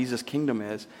down Jesus' kingdom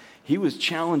is. He was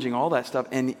challenging all that stuff,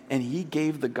 and he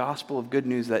gave the gospel of good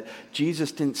news that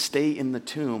Jesus didn't stay in the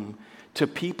tomb to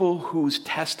people whose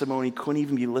testimony couldn't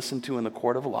even be listened to in the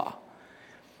court of law.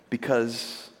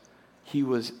 Because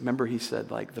remember he said,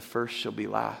 like, the first shall be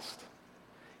last.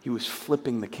 He was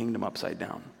flipping the kingdom upside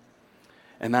down.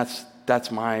 And that's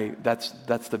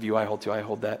the view I hold to. I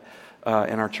hold that,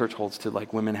 and our church holds to,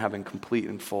 like, women having complete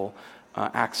and full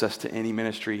access to any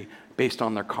ministry based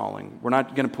on their calling. We're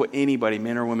not going to put anybody,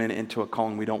 men or women, into a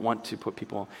calling. We don't want to put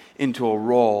people into a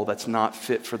role that's not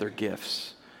fit for their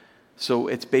gifts. So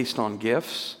it's based on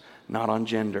gifts, not on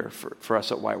gender for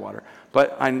us at Whitewater.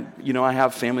 But I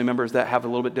have family members that have a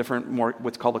little bit different, more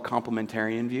what's called a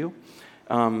complementarian view,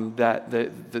 that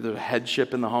the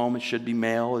headship in the home should be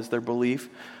male is their belief.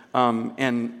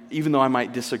 And even though I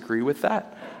might disagree with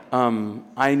that,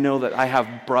 I know that I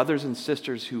have brothers and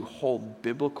sisters who hold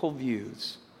biblical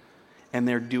views, and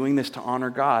they're doing this to honor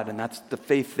God, and that's the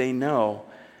faith they know,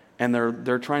 and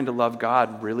they're trying to love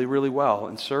God really, really well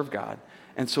and serve God.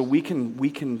 And so we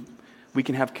can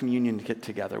have communion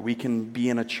together. We can be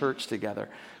in a church together.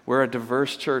 We're a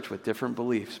diverse church with different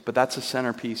beliefs, but that's a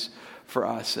centerpiece for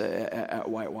us at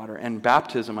Whitewater. And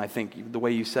baptism, I think, the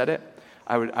way you said it,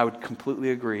 I would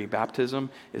completely agree. Baptism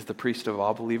is the priesthood of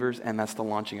all believers, and that's the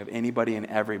launching of anybody and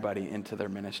everybody into their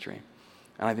ministry.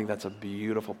 And I think that's a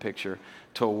beautiful picture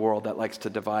to a world that likes to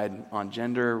divide on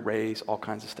gender, race, all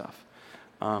kinds of stuff.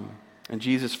 And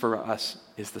Jesus for us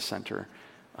is the center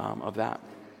of that.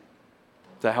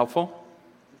 Is that helpful?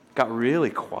 Got really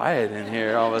quiet in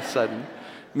here all of a sudden.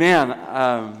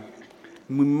 Man,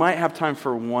 we might have time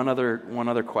for one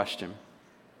other question.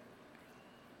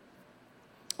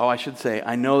 Oh, I should say,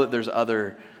 I know that there's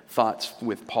other thoughts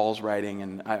with Paul's writing,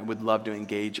 and I would love to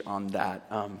engage on that,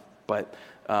 but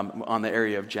on the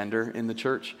area of gender in the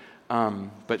church.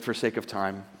 But for sake of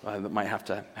time, that might have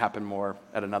to happen more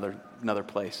at another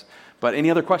place. But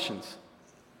any other questions?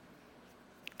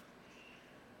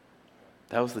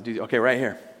 That was the dude. Okay, right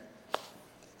here.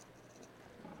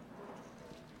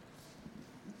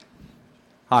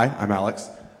 Hi, I'm Alex.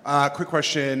 Quick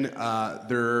question.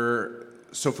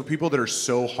 So for people that are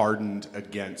so hardened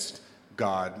against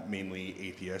God, mainly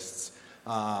atheists,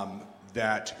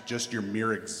 that just your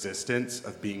mere existence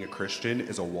of being a Christian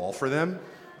is a wall for them,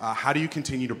 how do you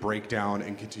continue to break down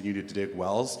and continue to dig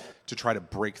wells to try to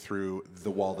break through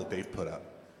the wall that they've put up?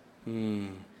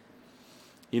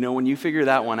 When you figure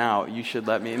that one out, you should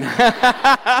let me know.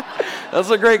 That's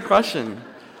a great question.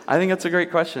 I think that's a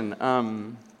great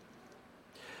question.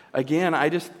 Again,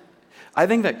 I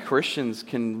think that Christians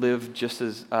can live just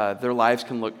as, their lives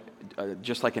can look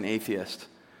just like an atheist,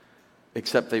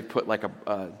 except they put like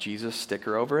a Jesus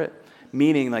sticker over it,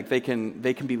 meaning like they can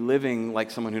be living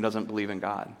like someone who doesn't believe in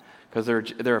God, because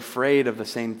they're afraid of the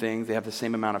same things. They have the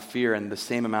same amount of fear and the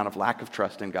same amount of lack of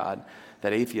trust in God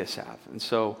that atheists have. And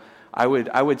so I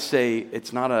would say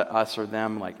it's not a us or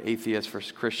them, like atheists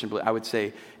versus Christian. But I would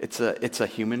say it's a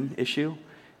human issue,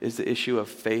 is the issue of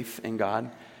faith in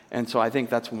God. And so I think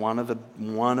that's one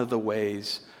of the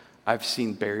ways I've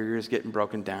seen barriers getting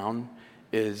broken down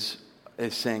is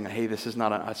saying, hey, this is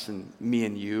not an us and me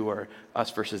and you or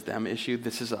us versus them issue.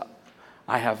 This is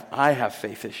I have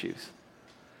faith issues.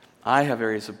 I have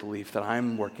areas of belief that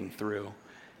I'm working through,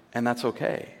 and that's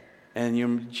okay.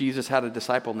 And Jesus had a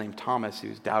disciple named Thomas,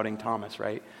 who's doubting Thomas,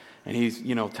 right? And he's,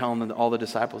 telling all the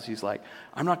disciples, he's like,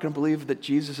 I'm not going to believe that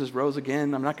Jesus has rose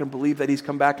again. I'm not going to believe that he's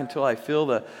come back until I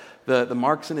feel the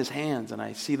marks in his hands and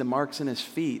I see the marks in his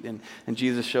feet. And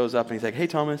Jesus shows up and he's like, hey,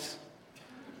 Thomas,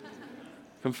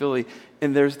 come feel me.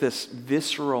 And there's this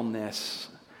visceralness,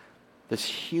 this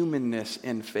humanness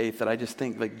in faith that I just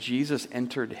think, like, Jesus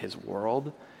entered his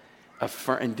world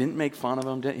and didn't make fun of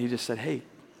him. He just said, hey,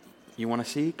 you want to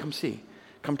see? Come see.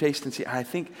 Come taste and see. I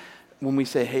think when we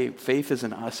say, hey, faith is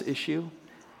an us issue,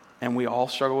 and we all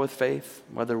struggle with faith,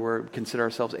 whether we consider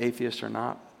ourselves atheists or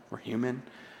not, we're human.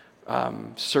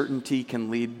 Certainty can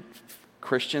lead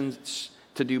Christians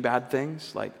to do bad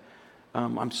things. Like,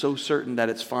 I'm so certain that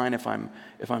it's fine if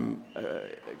I'm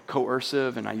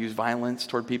coercive and I use violence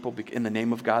toward people in the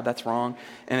name of God. That's wrong,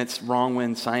 and it's wrong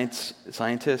when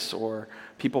scientists or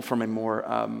people from a more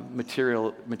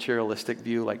materialistic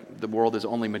view, like the world is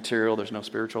only material, there's no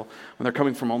spiritual. When they're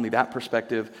coming from only that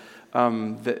perspective,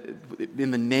 in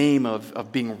the name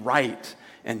of being right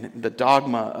and the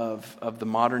dogma of the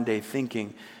modern day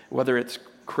thinking, whether it's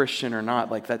Christian or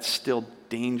not, like that's still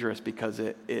dangerous because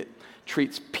it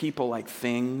treats people like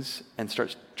things and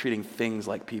starts treating things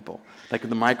like people. Like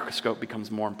the microscope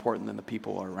becomes more important than the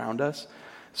people around us.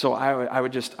 So I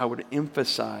would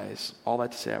emphasize, all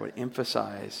that to say, I would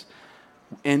emphasize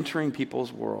entering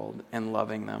people's world and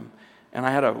loving them. And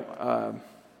I had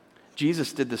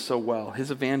Jesus did this so well.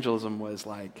 His evangelism was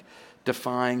like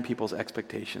defying people's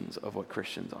expectations of what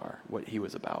Christians are, what he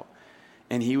was about.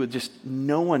 And he would just,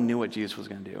 no one knew what Jesus was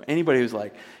going to do. Anybody who's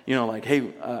like,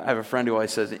 hey, I have a friend who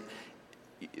always says,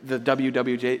 the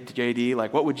WWJD,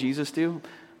 like, what would Jesus do?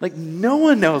 Like, no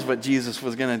one knows what Jesus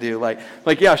was going to do. Like,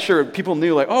 yeah, sure, people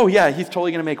knew, like, oh, yeah, he's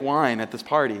totally going to make wine at this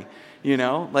party.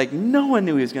 Like, no one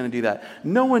knew he was going to do that.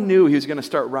 No one knew he was going to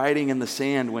start writing in the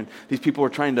sand when these people were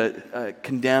trying to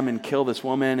condemn and kill this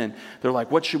woman. And they're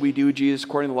like, what should we do, Jesus?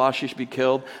 According to the law, she should be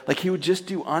killed. Like, he would just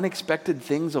do unexpected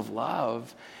things of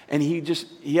love. And he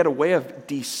had a way of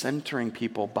decentering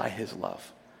people by his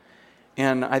love.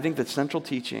 And I think that central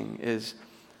teaching is,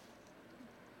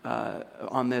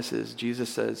 on this is, Jesus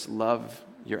says, love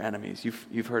your enemies.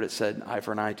 You've heard it said, eye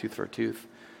for an eye, tooth for a tooth.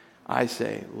 I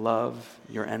say, love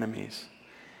your enemies.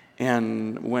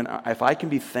 And if I can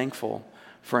be thankful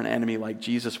for an enemy like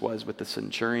Jesus was with the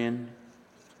centurion,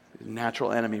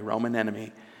 natural enemy, Roman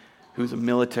enemy, who's a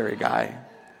military guy,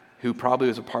 who probably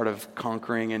was a part of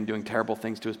conquering and doing terrible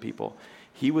things to his people,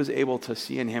 he was able to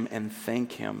see in him and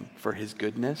thank him for his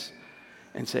goodness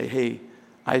and say, hey,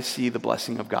 I see the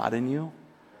blessing of God in you.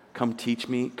 Come teach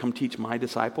me, come teach my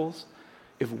disciples.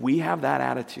 If we have that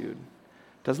attitude,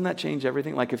 doesn't that change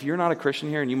everything? Like if you're not a Christian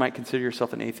here and you might consider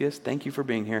yourself an atheist, thank you for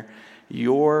being here.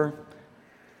 Your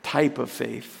type of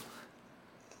faith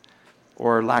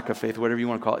or lack of faith, whatever you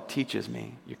want to call it, teaches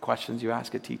me. Your questions you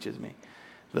ask, it teaches me.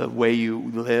 The way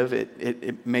you live,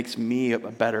 it makes me a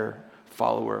better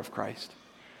follower of Christ.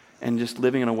 And just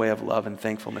living in a way of love and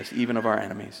thankfulness, even of our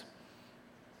enemies.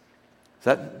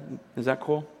 Is that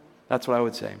cool? That's what I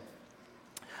would say. I'm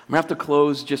going to have to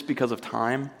close just because of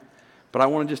time. But I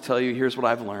want to just tell you, here's what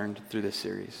I've learned through this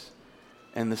series.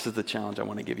 And this is the challenge I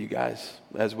want to give you guys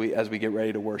as we get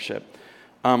ready to worship.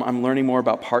 I'm learning more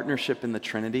about partnership in the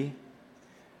Trinity.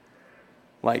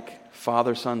 Like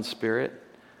Father, Son, Spirit.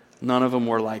 None of them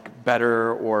were like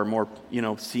better or more,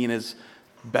 seen as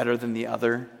better than the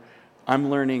other. I'm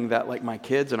learning that like my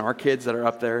kids and our kids that are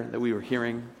up there that we were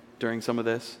hearing during some of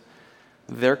this,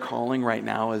 their calling right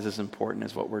now is as important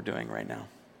as what we're doing right now.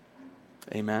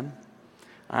 Amen?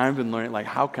 I've been learning, like,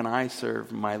 how can I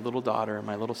serve my little daughter and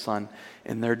my little son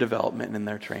in their development and in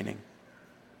their training?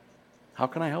 How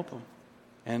can I help them?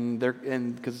 And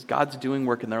because God's doing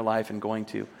work in their life and going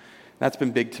to. That's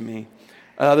been big to me.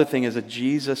 Another thing is a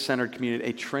Jesus-centered community,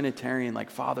 a Trinitarian, like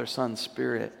Father, Son,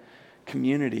 Spirit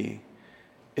community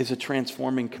is a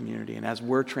transforming community. And as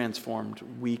we're transformed,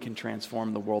 we can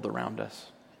transform the world around us.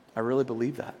 I really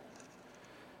believe that.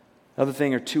 Another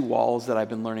thing are two walls that I've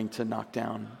been learning to knock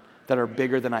down that are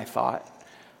bigger than I thought.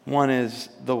 One is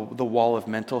the wall of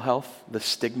mental health, the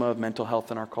stigma of mental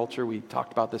health in our culture. We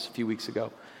talked about this a few weeks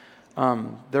ago.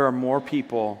 There are more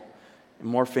people,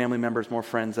 more family members, more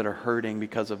friends that are hurting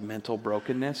because of mental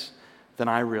brokenness than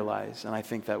I realize. And I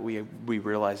think that we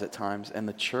realize at times. And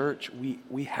the church,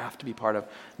 we have to be part of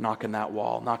knocking that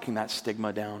wall, knocking that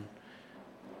stigma down.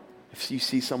 If you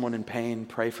see someone in pain,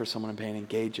 pray for someone in pain,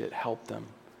 engage it, help them.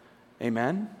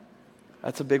 Amen?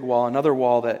 That's a big wall. Another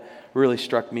wall that really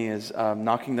struck me is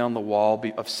knocking down the wall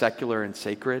of secular and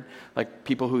sacred. Like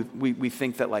people who, we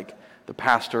think that like the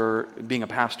pastor, being a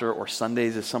pastor or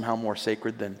Sundays is somehow more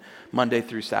sacred than Monday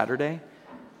through Saturday.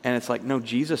 And it's like, no,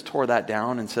 Jesus tore that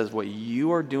down and says what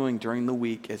you are doing during the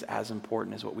week is as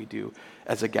important as what we do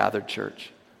as a gathered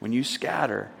church. When you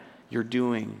scatter, you're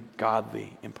doing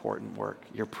godly, important work.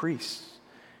 You're priests.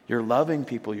 You're loving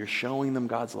people. You're showing them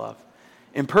God's love.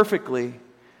 Imperfectly,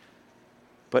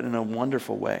 but in a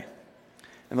wonderful way.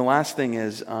 And the last thing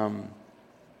is I'm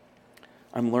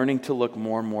learning to look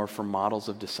more and more for models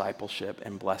of discipleship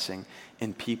and blessing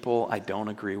in people I don't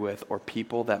agree with or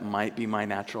people that might be my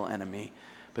natural enemy,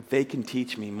 but they can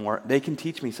teach me more. They can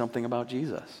teach me something about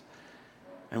Jesus.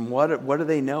 And what do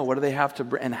they know? What do they have to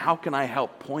bring? And how can I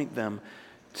help point them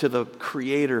to the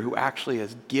Creator who actually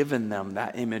has given them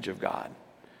that image of God?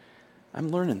 I'm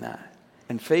learning that.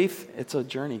 And faith, it's a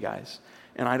journey, guys.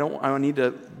 And I don't need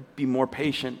to be more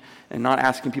patient and not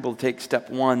asking people to take step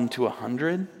 1 to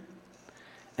 100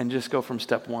 and just go from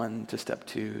step 1 to step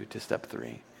 2 to step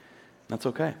 3. That's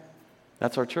okay.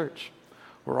 That's our church.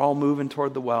 We're all moving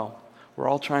toward the well. We're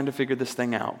all trying to figure this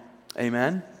thing out.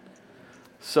 Amen?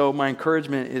 So my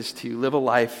encouragement is to live a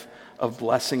life of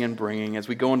blessing and bringing. As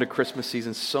we go into Christmas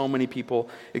season, so many people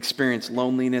experience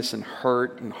loneliness and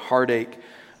hurt and heartache.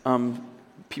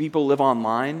 People live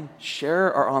online.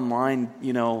 Share our online,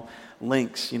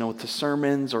 links, to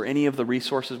sermons or any of the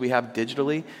resources we have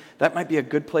digitally. That might be a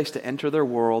good place to enter their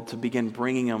world, to begin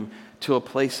bringing them to a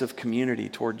place of community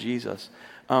toward Jesus.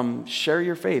 Share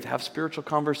your faith, have spiritual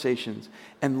conversations,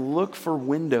 and look for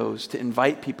windows to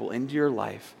invite people into your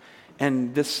life.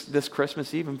 And this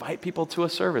Christmas Eve, invite people to a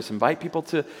service, invite people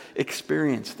to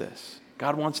experience this.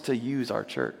 God wants to use our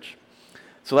church.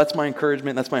 So that's my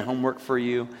encouragement. That's my homework for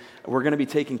you. We're going to be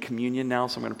taking communion now,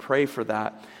 so I'm going to pray for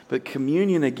that. But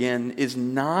communion, again, is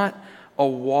not a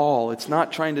wall. It's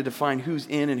not trying to define who's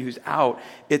in and who's out.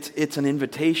 It's an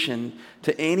invitation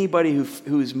to anybody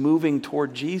who's moving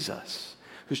toward Jesus,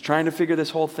 who's trying to figure this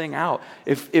whole thing out.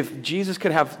 If Jesus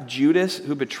could have Judas,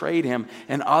 who betrayed him,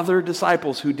 and other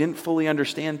disciples who didn't fully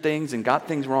understand things and got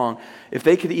things wrong, if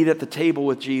they could eat at the table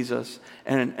with Jesus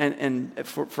and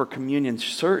for communion,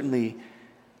 certainly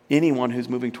anyone who's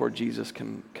moving toward Jesus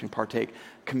can partake.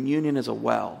 Communion is a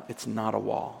well. It's not a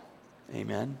wall.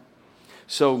 Amen?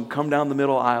 So come down the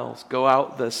middle aisles, go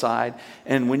out the side,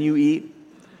 and when you eat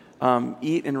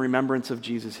in remembrance of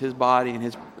Jesus, his body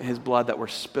and his blood that were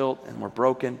spilt and were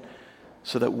broken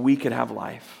so that we could have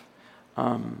life.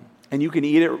 And you can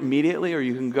eat it immediately, or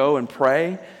you can go and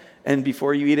pray, and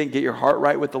before you eat it, get your heart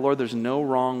right with the Lord. There's no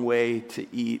wrong way to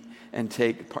eat and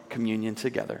take communion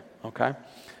together, okay?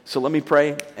 So let me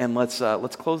pray, and let's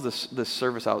close this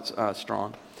service out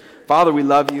strong. Father, we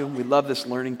love you. We love this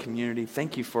learning community.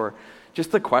 Thank you for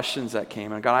just the questions that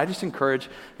came. And God, I just encourage,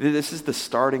 this is the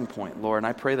starting point, Lord. And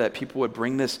I pray that people would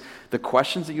bring the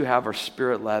questions that you have are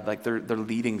spirit-led, like they're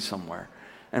leading somewhere.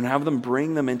 And have them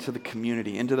bring them into the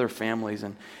community, into their families.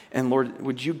 And Lord,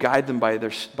 would you guide them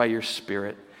by your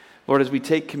Spirit? Lord, as we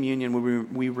take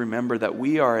communion, we remember that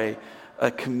we are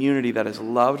a community that is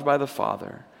loved by the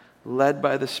Father, led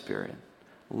by the Spirit,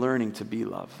 learning to be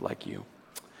loved like you.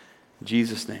 In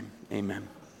Jesus' name, amen.